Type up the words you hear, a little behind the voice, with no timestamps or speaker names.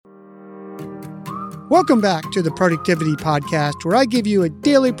Welcome back to the Productivity Podcast, where I give you a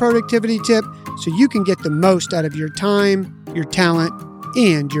daily productivity tip so you can get the most out of your time, your talent,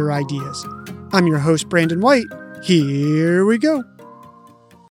 and your ideas. I'm your host, Brandon White. Here we go.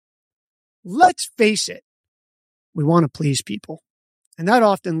 Let's face it, we want to please people. And that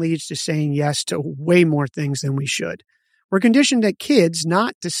often leads to saying yes to way more things than we should. We're conditioned as kids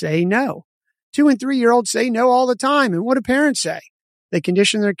not to say no. 2- and 3-year-olds say no all the time. And what do parents say? They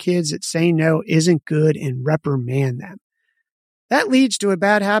condition their kids that saying no isn't good and reprimand them. That leads to a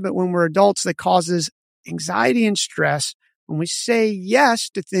bad habit when we're adults that causes anxiety and stress when we say yes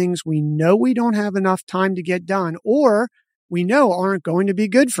to things we know we don't have enough time to get done or we know aren't going to be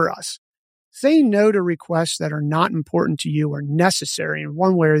good for us. Saying no to requests that are not important to you or necessary in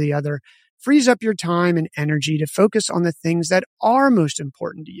one way or the other frees up your time and energy to focus on the things that are most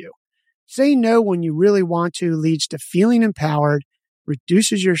important to you. Saying no when you really want to leads to feeling empowered,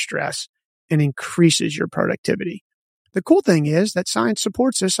 reduces your stress, and increases your productivity. The cool thing is that science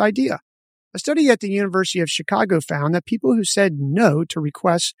supports this idea. A study at the University of Chicago found that people who said no to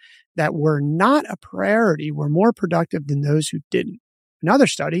requests that were not a priority were more productive than those who didn't. Another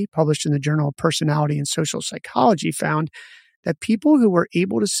study, published in the Journal of Personality and Social Psychology, found that people who were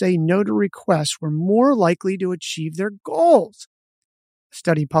able to say no to requests were more likely to achieve their goals. A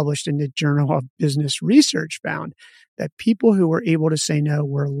study published in the Journal of Business Research found that people who were able to say no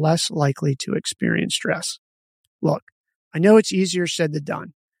were less likely to experience stress. Look, I know it's easier said than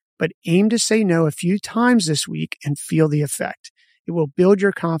done, but aim to say no a few times this week and feel the effect. It will build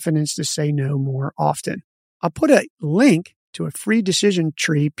your confidence to say no more often. I'll put a link to a free decision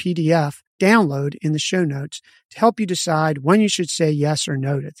tree PDF download in the show notes to help you decide when you should say yes or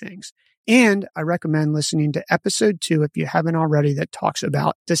no to things. And I recommend listening to episode 2 if you haven't already that talks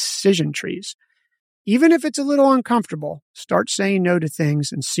about decision trees. Even if it's a little uncomfortable, start saying no to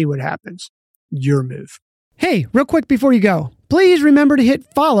things and see what happens. Your move. Hey, real quick before you go, please remember to hit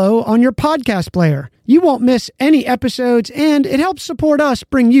follow on your podcast player. You won't miss any episodes and it helps support us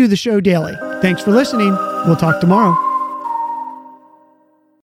bring you the show daily. Thanks for listening. We'll talk tomorrow.